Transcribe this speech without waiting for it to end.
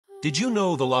Did you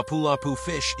know the Lapu Lapu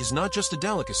fish is not just a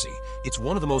delicacy, it's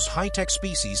one of the most high-tech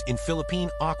species in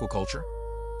Philippine aquaculture?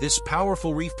 This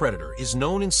powerful reef predator is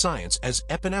known in science as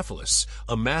Epinephelus,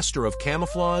 a master of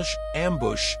camouflage,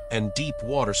 ambush, and deep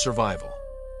water survival.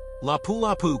 Lapu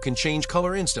Lapu can change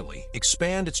color instantly,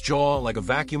 expand its jaw like a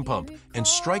vacuum pump, and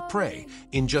strike prey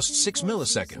in just 6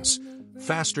 milliseconds,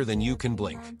 faster than you can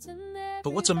blink.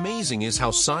 But what's amazing is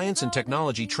how science and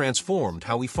technology transformed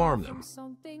how we farm them.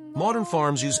 Modern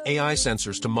farms use AI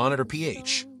sensors to monitor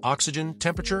pH, oxygen,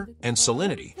 temperature, and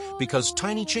salinity because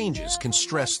tiny changes can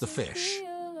stress the fish.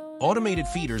 Automated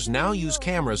feeders now use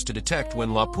cameras to detect when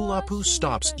Lapu Lapu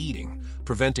stops eating,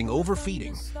 preventing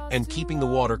overfeeding and keeping the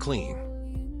water clean.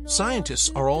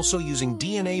 Scientists are also using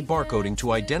DNA barcoding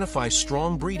to identify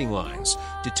strong breeding lines,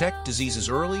 detect diseases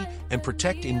early, and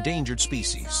protect endangered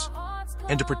species.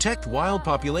 And to protect wild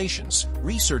populations,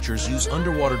 researchers use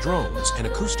underwater drones and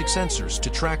acoustic sensors to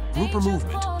track grouper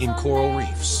movement in coral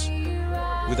reefs.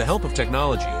 With the help of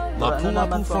technology, Lapu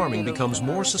Lapu farming becomes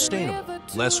more sustainable,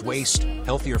 less waste,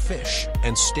 healthier fish,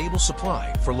 and stable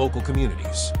supply for local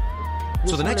communities.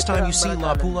 So the next time you see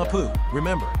Lapu Lapu,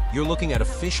 remember, you're looking at a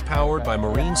fish powered by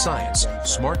marine science,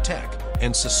 smart tech,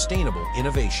 and sustainable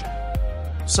innovation.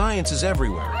 Science is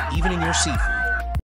everywhere, even in your seafood.